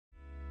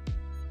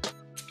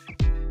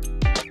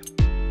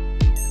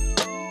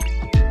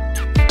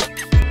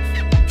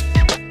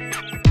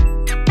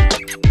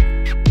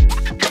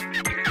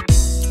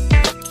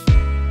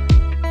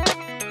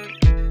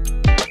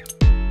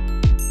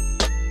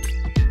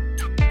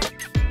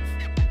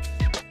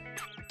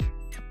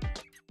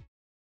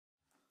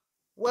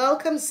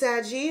Welcome,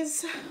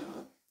 Saggies.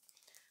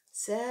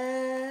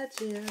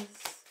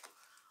 Saggies.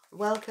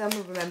 Welcome.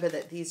 Remember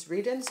that these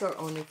readings are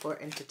only for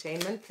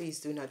entertainment. Please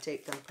do not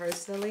take them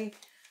personally.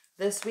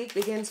 This week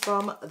begins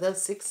from the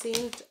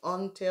 16th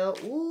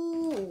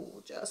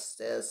until,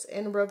 Justice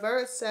in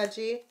reverse,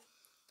 Saggy.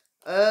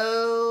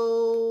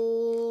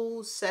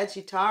 Oh,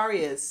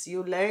 Sagittarius,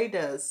 you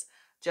ladies.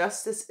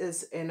 Justice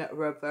is in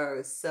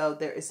reverse. So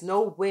there is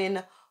no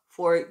win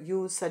for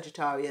you,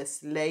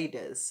 Sagittarius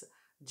ladies.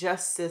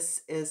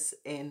 Justice is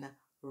in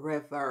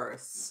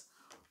reverse.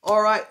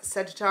 All right,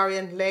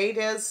 Sagittarian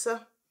ladies.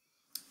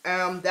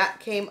 That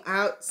came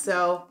out.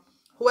 So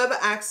whoever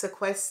asks a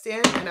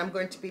question, and I'm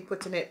going to be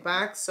putting it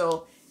back.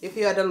 So if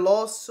you had a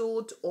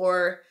lawsuit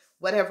or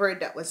whatever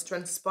that was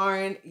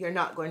transpiring, you're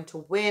not going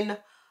to win.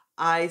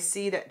 I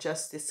see that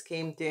justice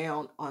came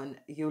down on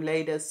you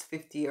ladies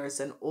 50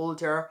 years and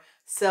older.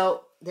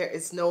 So there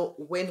is no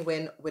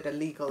win-win with a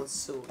legal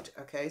suit.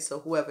 Okay, so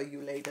whoever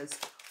you ladies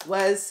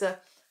was,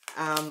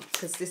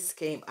 because this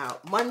came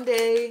out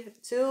Monday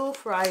to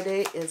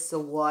Friday is the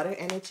water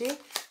energy.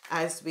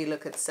 As we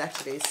look at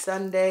Saturday,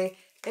 Sunday,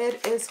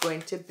 it is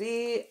going to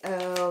be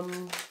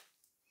the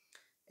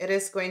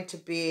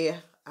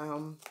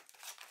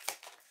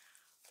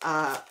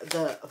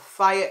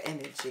fire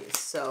energy.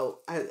 So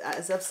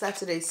as of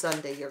Saturday,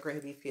 Sunday, you're going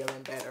to be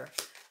feeling better.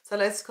 So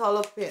let's call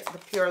up the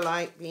pure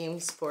light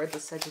beams for the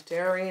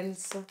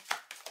Sagittarians.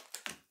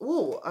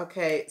 Ooh,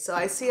 okay. So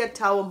I see a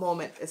tower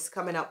moment is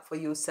coming up for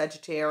you,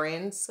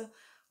 Sagittarians.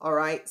 All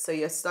right. So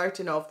you're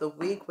starting off the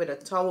week with a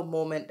tower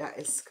moment that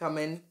is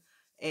coming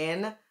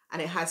in, and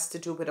it has to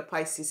do with a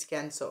Pisces,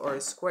 Cancer, or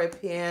a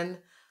Scorpion,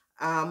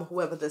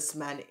 whoever this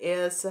man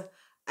is,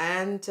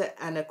 and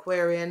an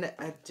Aquarian,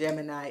 a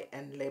Gemini,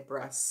 and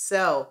Libra.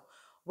 So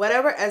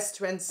whatever has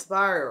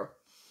transpired,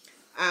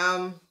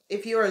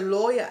 if you're a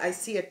lawyer, I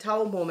see a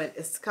tower moment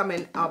is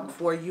coming up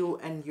for you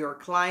and your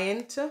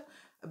client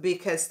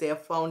because they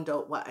have found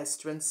out what has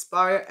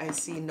transpired. I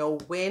see no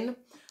win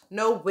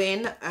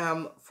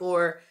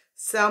for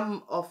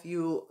some of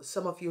you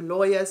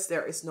lawyers.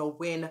 There is no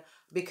win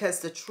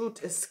because the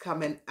truth is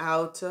coming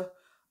out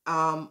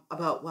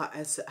about what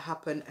has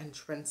happened and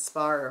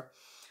transpired.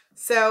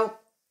 So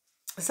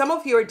some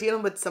of you are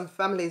dealing with some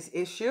family's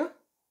issue.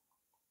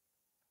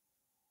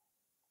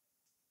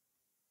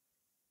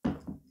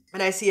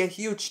 And I see a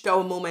huge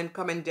tower moment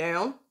coming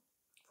down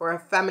for a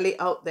family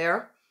out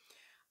there.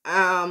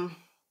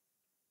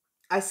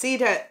 I see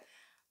that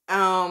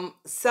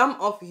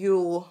some of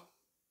you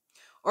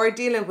are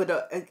dealing with,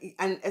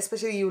 and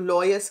especially you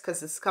lawyers,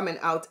 because it's coming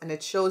out and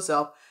it shows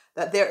up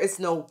that there is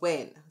no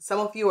win. Some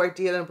of you are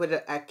dealing with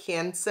a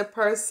Cancer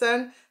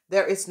person.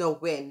 There is no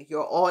win.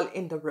 You're all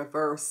in the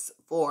reverse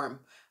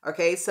form.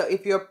 Okay, so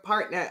if your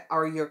partner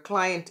or your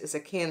client is a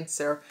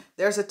Cancer,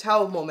 there's a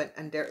tower moment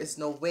and there is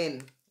no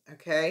win.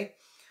 Okay,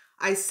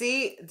 I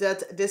see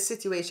that this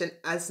situation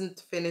hasn't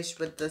finished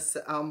with this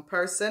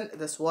person,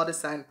 this water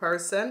sign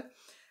person,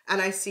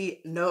 and I see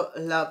no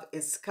love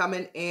is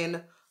coming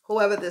in.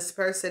 Whoever this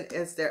person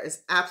is, there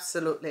is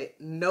absolutely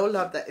no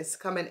love that is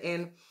coming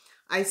in.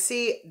 I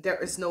see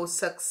there is no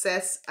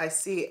success. I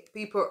see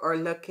people are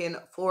looking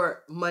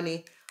for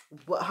money.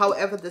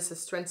 However this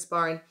is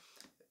transpiring,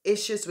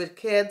 issues with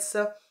kids,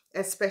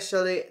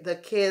 especially the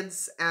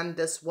kids and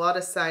this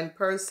water sign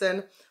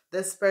person.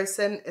 This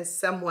person is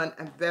someone,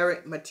 a very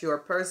mature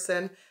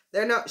person.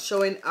 They're not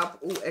showing up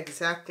who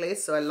exactly.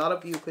 So a lot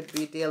of you could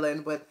be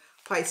dealing with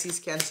Pisces,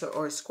 Cancer,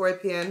 or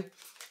Scorpion.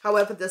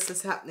 However this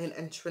is happening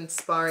and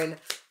transpiring,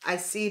 I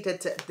see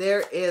that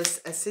there is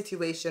a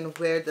situation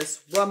where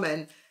this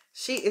woman,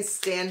 she is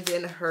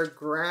standing her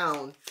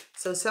ground.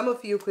 So some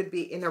of you could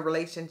be in a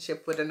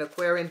relationship with an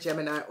Aquarian,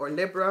 Gemini, or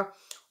Libra,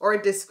 or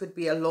this could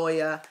be a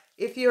lawyer.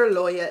 If you're a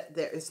lawyer,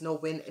 there is no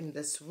win in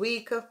this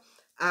week.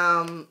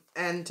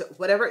 And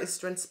whatever is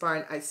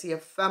transpiring, I see a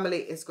family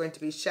is going to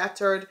be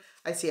shattered.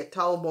 I see a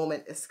tower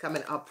moment is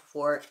coming up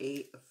for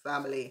a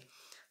family.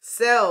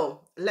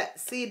 So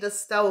let's see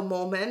this tower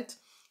moment.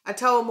 A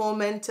tower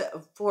moment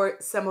for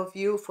some of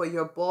you, for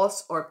your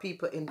boss or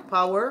people in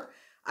power.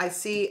 I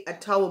see a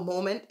tower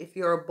moment if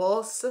you're a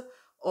boss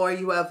or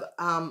you have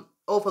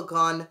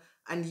overgone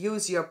and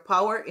use your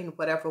power in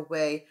whatever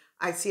way.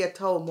 I see a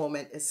tower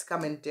moment is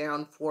coming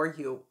down for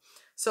you.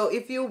 So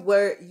if you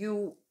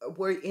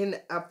were in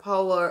a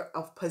power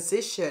of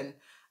position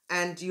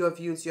and you have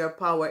used your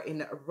power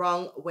in a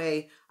wrong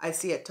way, I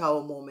see a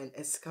tower moment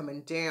is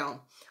coming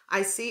down.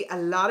 I see a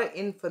lot of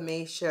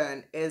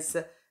information is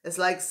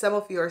like some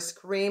of you are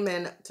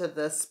screaming to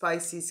the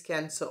Pisces,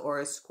 Cancer, or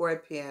a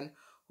Scorpion.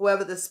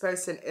 Whoever this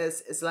person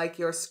is like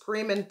you're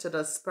screaming to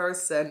this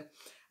person,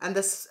 and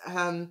this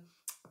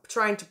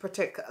trying to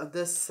protect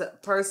this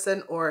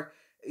person, or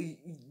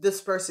this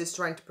person is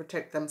trying to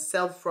protect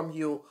themselves from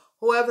you.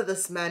 Whoever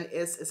this man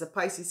is a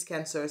Pisces,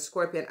 Cancer, or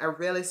Scorpion. I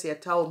really see a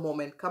tower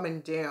moment coming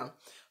down.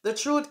 The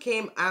truth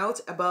came out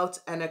about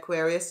an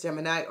Aquarius,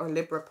 Gemini, or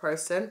Libra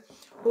person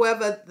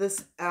Whoever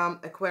this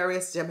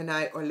Aquarius,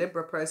 Gemini, or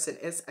Libra person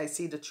is, I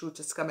see the truth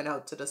is coming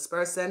out to this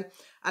person,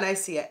 and I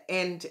see an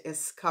end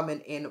is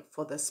coming in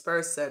for this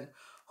person.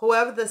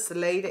 Whoever this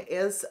lady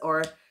is,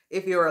 or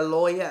if you're a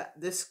lawyer,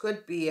 this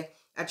could be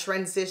a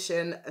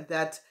transition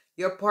that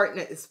your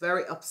partner is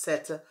very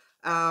upset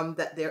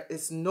that there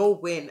is no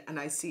win, and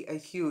I see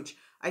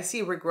I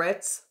see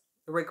regrets.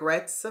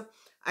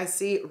 I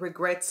see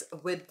regrets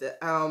with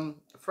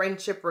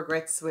friendship,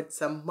 regrets with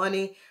some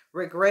money,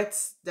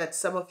 regrets that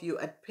some of you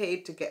had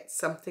paid to get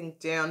something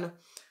done.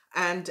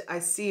 And I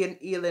see an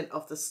healing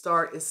of the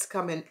star is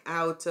coming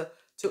out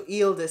to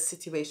heal this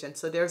situation.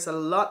 So there's a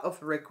lot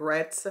of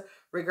regrets,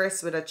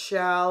 regrets with a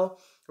child,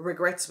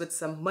 regrets with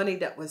some money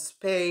that was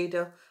paid,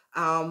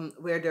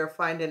 where they're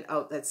finding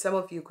out that some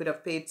of you could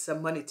have paid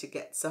some money to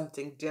get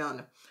something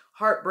done.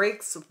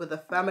 Heartbreaks with the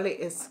family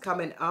is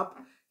coming up.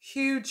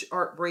 Huge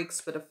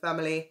heartbreaks with the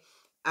family.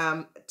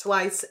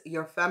 Twice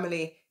your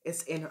family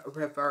is in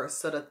reverse.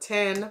 So the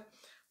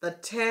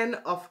 10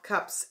 of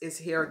cups is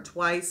here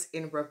twice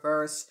in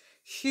reverse.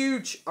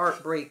 Huge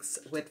heartbreaks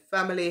with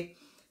family.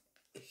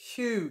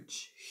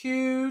 Huge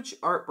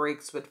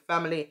heartbreaks with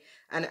family.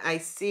 And I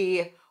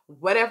see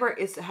whatever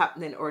is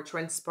happening or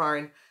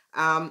transpiring,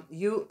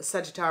 you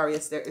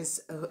Sagittarius, there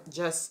is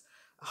just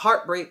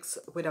heartbreaks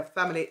with a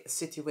family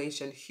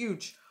situation.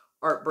 Huge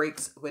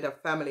heartbreaks with a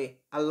family.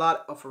 A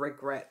lot of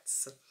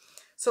regrets.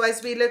 So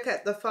as we look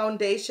at the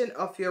foundation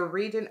of your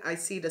reading, I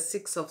see the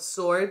Six of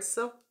Swords.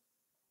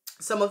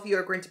 Some of you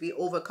are going to be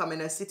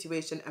overcoming a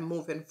situation and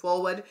moving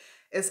forward.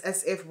 It's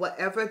as if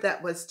whatever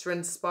that was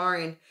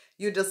transpiring,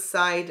 you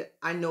decide,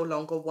 I no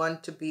longer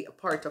want to be a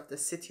part of the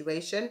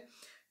situation.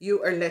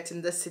 You are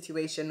letting the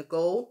situation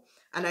go.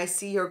 And I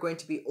see you're going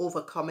to be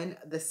overcoming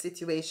the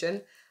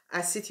situation.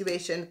 A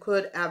situation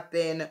could have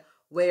been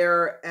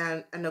where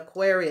an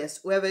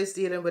Aquarius, whoever is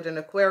dealing with an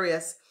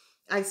Aquarius,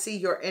 I see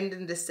you're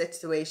ending the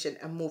situation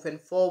and moving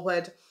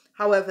forward.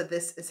 However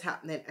this is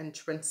happening and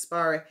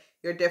transpiring,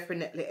 you're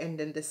definitely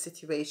ending the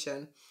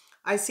situation.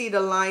 I see the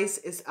lies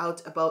is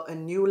out about a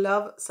new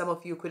love. Some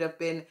of you could have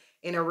been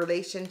in a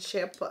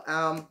relationship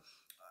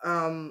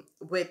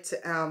with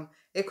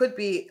it could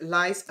be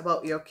lies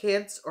about your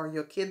kids, or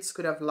your kids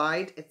could have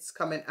lied. It's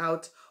coming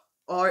out.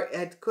 Or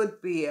it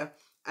could be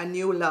a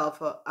new love,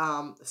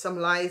 some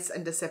lies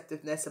and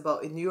deceptiveness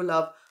about a new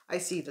love. I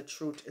see the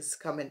truth is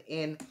coming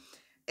in.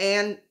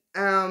 And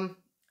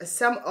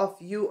some of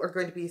you are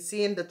going to be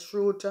seeing the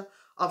truth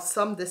of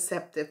some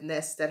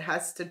deceptiveness that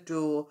has to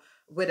do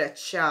with a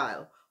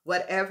child.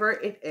 Whatever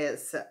it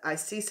is, I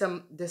see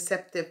some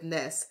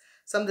deceptiveness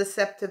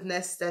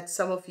that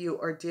some of you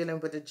are dealing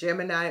with a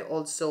Gemini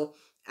also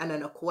and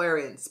an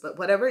Aquarians. But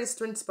whatever is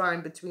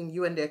transpiring between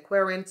you and the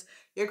Aquarians,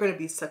 you're going to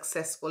be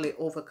successfully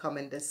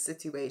overcoming this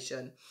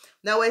situation.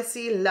 Now I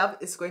see love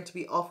is going to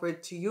be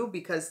offered to you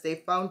because they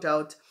found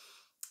out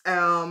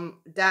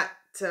that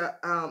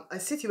a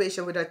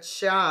situation with a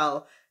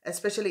child,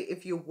 especially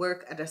if you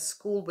work at a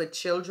school with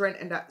children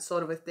and that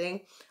sort of a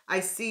thing,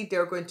 I see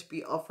they're going to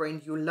be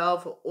offering you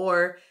love.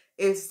 Or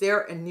is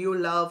there a new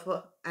love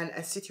and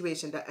a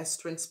situation that has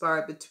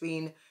transpired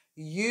between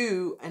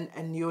you and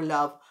a new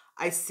love?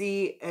 I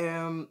see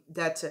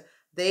that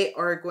they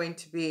are going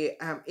to be,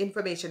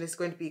 information is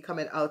going to be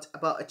coming out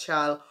about a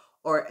child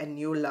or a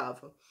new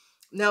love.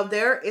 Now,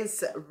 there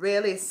is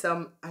really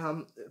some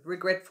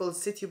regretful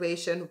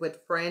situation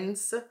with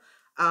friends.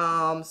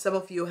 Some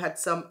of you had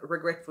some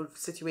regretful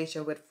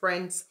situation with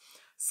friends.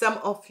 Some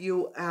of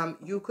you,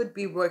 you could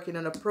be working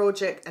on a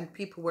project and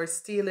people were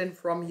stealing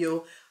from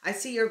you. I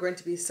see you're going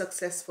to be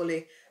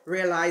successfully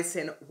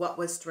realizing what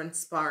was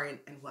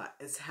transpiring and what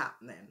is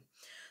happening.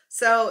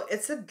 So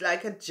it's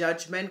like a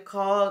judgment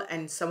call,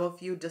 and some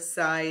of you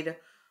decide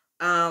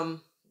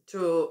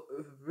to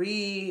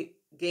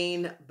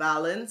regain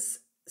balance.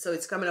 So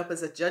it's coming up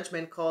as a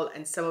judgment call,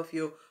 and some of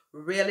you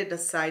really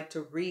decide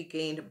to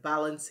regain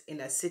balance in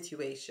a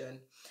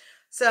situation.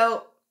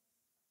 So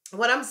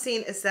what I'm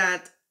seeing is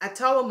that a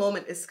tower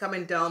moment is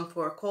coming down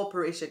for a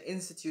corporation,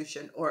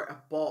 institution, or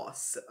a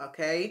boss,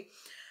 okay?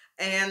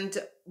 And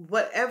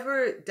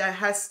whatever that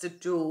has to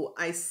do,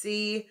 I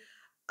see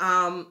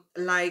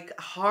like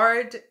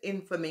hard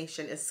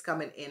information is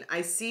coming in.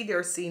 I see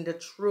they're seeing the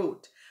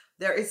truth.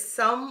 There is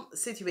some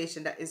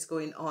situation that is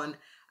going on,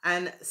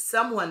 and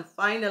someone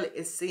finally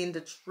is seeing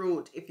the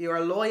truth. If you're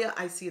a lawyer,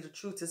 I see the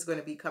truth is going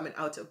to be coming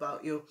out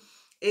about you.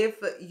 If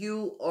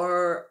you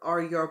are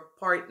your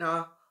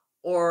partner,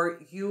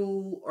 or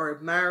you are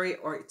married,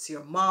 or it's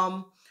your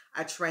mom,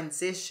 a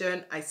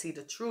transition, I see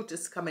the truth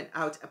is coming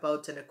out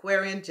about an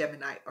Aquarian,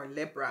 Gemini, or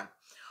Libra.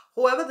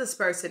 Whoever this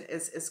person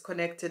is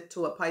connected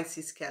to a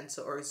Pisces,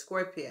 Cancer, or a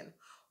Scorpion.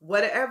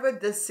 Whatever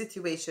this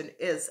situation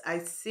is, I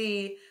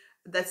see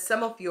that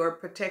some of you are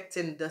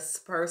protecting this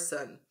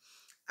person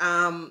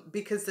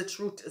because the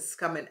truth is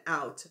coming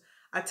out.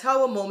 A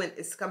tower moment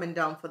is coming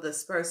down for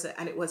this person,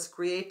 and it was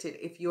created.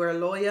 If you are a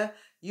lawyer,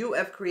 you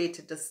have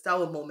created this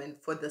tower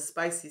moment for the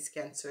Pisces,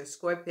 Cancer,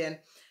 Scorpion.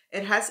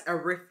 It has a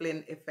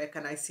rippling effect,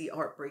 and I see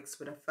heartbreaks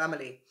with a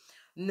family.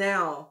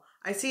 Now,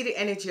 I see the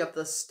energy of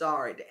the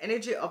star. The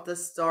energy of the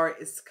star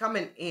is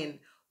coming in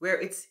where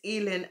it's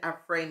healing a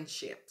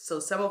friendship. So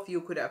some of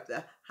you could have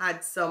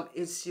had some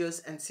issues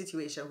and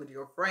situation with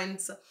your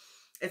friends.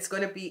 It's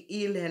going to be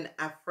healing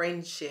a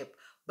friendship.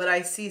 But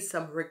I see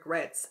some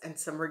regrets, and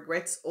some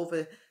regrets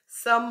over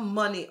some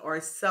money or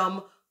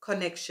some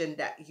connection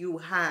that you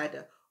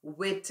had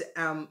with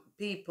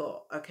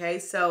people. Okay,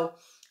 so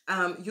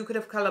you could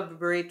have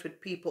collaborated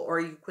with people, or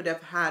you could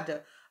have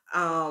had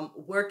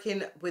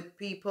working with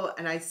people,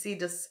 and I see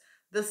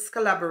this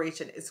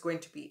collaboration is going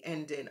to be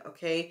ending.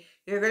 Okay,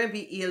 you're going to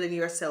be healing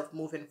yourself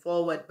moving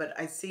forward, but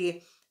I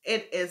see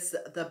it is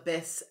the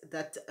best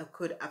that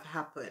could have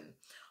happened.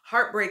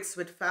 Heartbreaks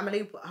with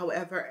family,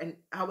 however, and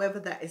however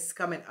that is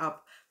coming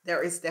up,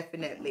 there is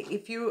definitely,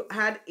 if you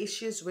had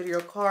issues with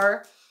your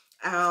car,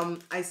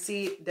 I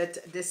see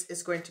that this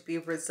is going to be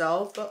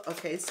resolved.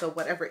 Okay, so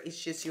whatever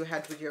issues you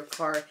had with your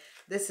car,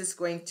 this is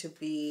going to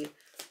be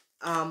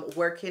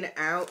working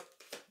out.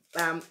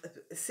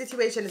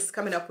 Situation is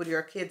coming up with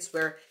your kids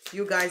where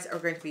you guys are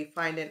going to be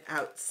finding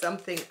out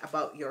something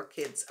about your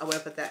kids.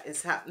 However that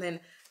is happening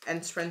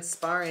and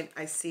transpiring,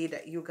 I see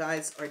that you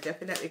guys are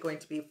definitely going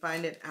to be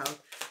finding out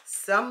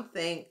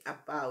something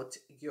about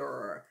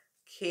your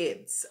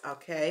kids.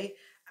 Okay,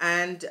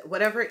 and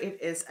whatever it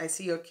is, I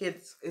see your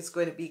kids is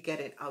going to be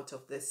getting out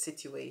of this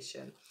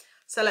situation.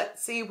 So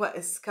let's see what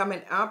is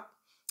coming up.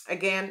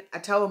 Again, a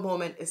tower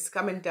moment is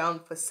coming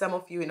down for some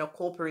of you in a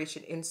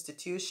corporation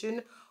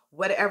institution.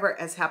 Whatever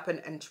has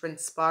happened and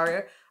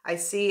transpired, I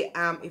see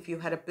if you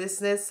had a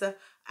business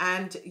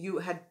and you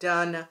had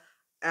done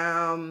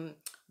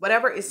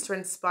whatever is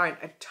transpiring,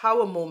 a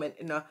tower moment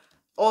in a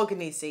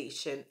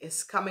organization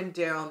is coming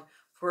down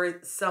for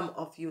some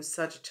of you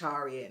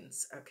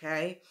Sagittarians.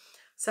 Okay,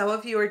 some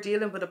of you are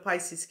dealing with a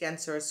Pisces,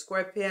 Cancer, or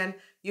Scorpion.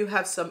 You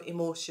have some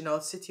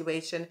emotional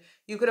situation.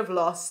 You could have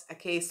lost a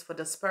case for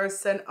this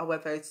person.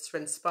 However, it's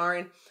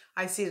transpiring.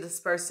 I see this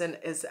person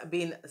is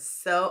being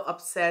so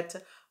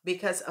upset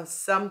because of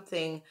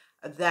something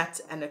that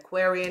an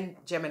Aquarian,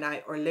 Gemini,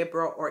 or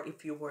Libra, or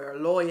if you were a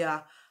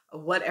lawyer,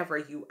 whatever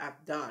you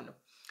have done.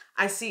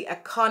 I see a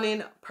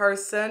cunning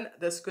person.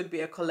 This could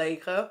be a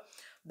colleague.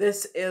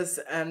 This is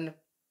an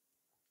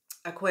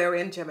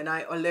Aquarian,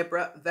 Gemini, or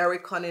Libra, very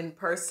cunning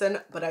person,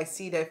 but I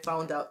see they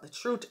found out the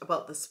truth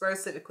about this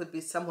person. It could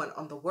be someone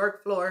on the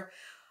work floor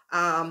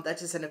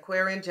that is an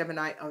Aquarian,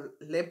 Gemini, or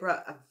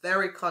Libra, a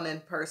very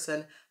cunning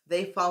person.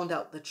 They found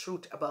out the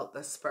truth about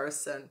this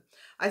person.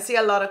 I see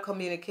a lot of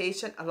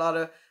communication, a lot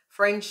of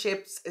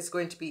friendships is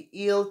going to be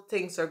healed.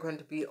 Things are going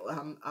to be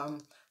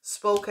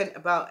spoken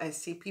about. I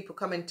see people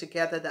coming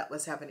together that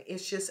was having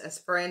issues as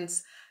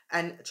friends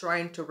and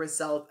trying to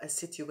resolve a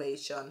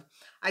situation.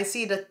 I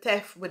see the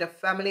theft with a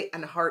family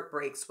and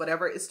heartbreaks.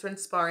 Whatever is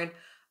transpiring,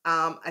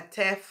 a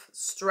theft,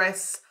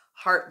 stress,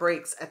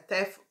 heartbreaks, a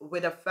theft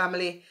with a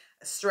family,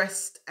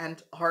 stressed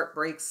and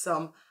heartbreaks.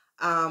 Some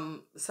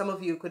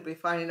of you could be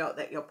finding out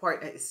that your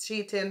partner is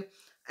cheating,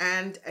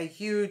 and a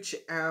huge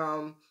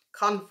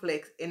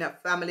conflict in a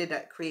family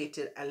that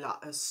created a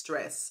lot of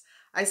stress.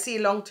 I see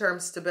long-term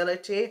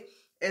stability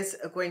is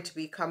going to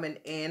be coming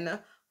in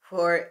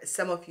for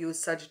some of you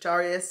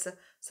Sagittarius.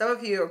 Some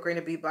of you are going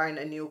to be buying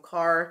a new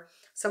car.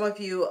 Some of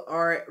you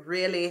are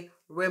really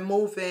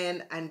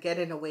removing and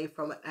getting away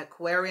from an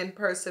Aquarian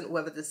person,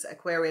 whoever this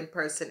Aquarian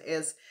person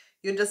is.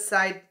 You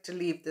decide to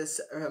leave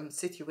this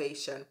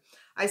situation.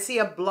 I see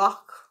a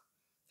block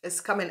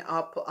is coming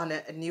up on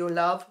a new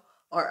love,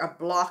 or a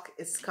block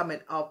is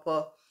coming up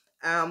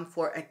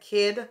for a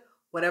kid.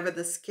 Whatever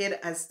this kid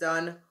has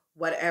done,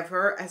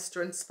 whatever has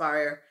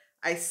transpired,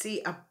 I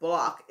see a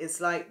block.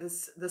 It's like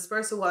this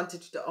person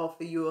wanted to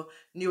offer you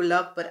new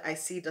love, but I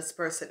see this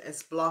person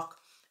is blocked,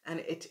 and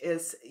it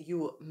is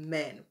you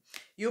men.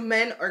 You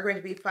men are going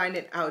to be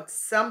finding out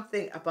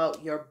something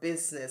about your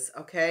business.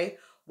 Okay,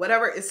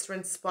 whatever is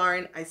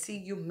transpiring, I see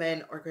you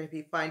men are going to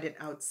be finding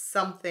out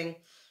something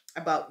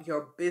about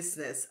your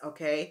business.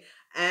 Okay,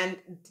 and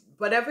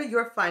whatever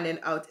you're finding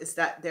out is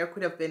that there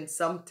could have been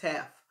some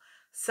theft.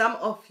 Some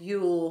of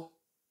you,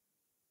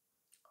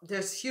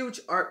 there's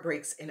huge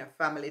heartbreaks in a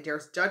family.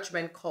 There's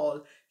judgment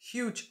call,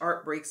 huge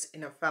heartbreaks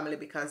in a family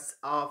because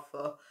of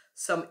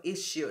some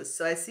issues.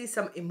 So I see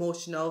some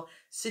emotional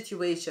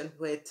situation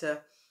with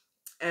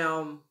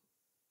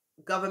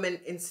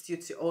government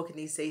institutes,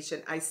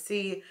 organization. I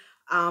see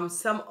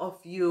some of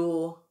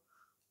you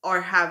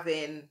are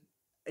having,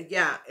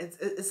 yeah,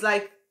 it's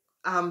like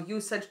you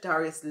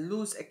Sagittarius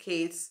lose a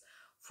case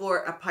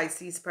for a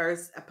Pisces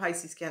person, a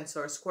Pisces,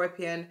 Cancer, or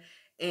Scorpion,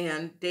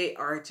 and they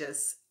are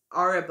just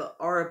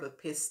horrible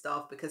pissed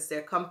off because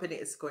their company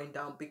is going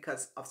down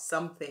because of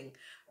something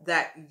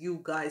that you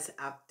guys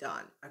have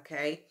done.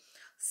 Okay,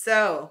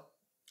 so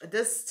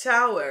this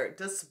tower,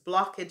 this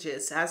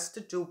blockages has to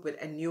do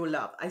with a new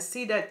love. I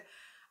see that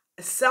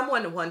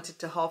someone wanted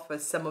to offer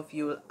some of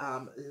you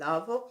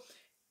love,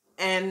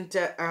 and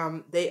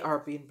they are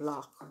being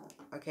blocked.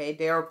 Okay,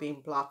 they are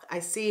being blocked. I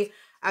see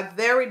a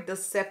very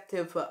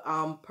deceptive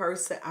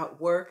person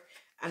at work,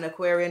 an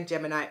Aquarian,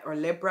 Gemini, or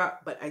Libra,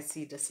 but I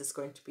see this is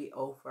going to be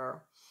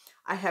over.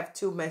 I have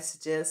two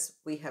messages.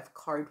 We have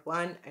card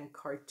 1 and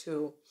card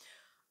 2.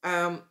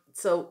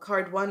 So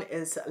card 1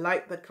 is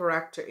like the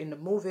character in the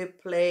movie,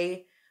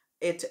 play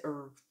it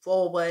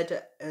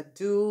forward,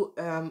 do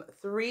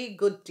 3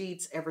 good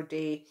deeds every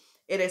day.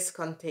 It is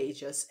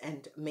contagious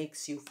and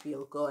makes you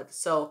feel good.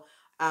 So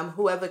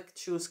whoever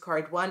choose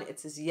card 1,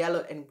 it is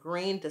yellow and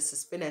green. This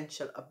is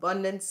financial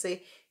abundance.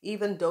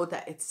 Even though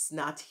that it's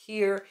not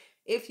here,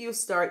 if you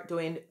start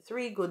doing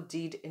 3 good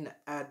deed in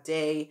a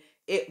day,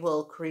 it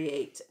will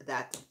create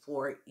that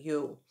for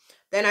you.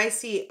 Then I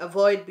see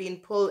avoid being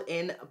pulled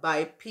in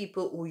by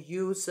people who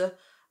use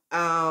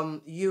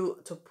you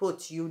to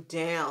put you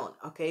down.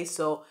 Okay,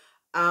 so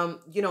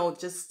you know,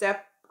 just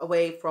step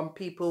away from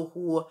people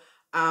who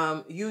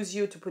use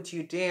you to put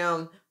you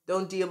down.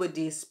 Don't deal with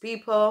these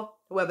people.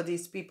 Whoever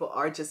these people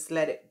are, just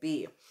let it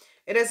be.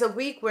 It is a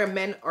week where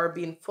men are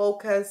being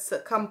focused.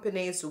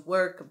 Companies,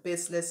 work,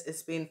 business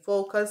is being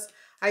focused.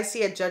 I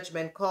see a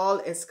judgment call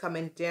is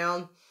coming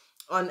down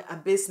on a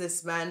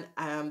businessman.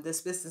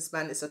 This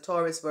businessman is a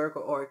Taurus, Virgo,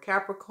 or a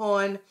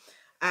Capricorn.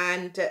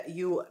 And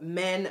you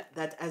men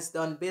that has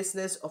done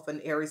business of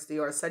an Aries,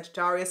 Leo, or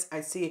Sagittarius,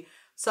 I see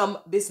some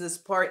business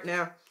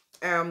partner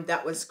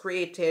that was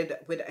created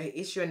with an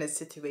issue and a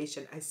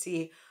situation. I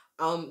see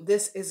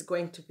this is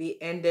going to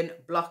be ending.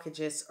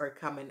 Blockages are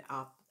coming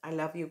up. I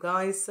love you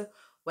guys.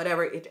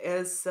 Whatever it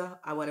is,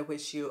 I want to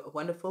wish you a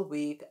wonderful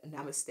week.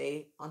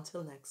 Namaste.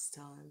 Until next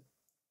time.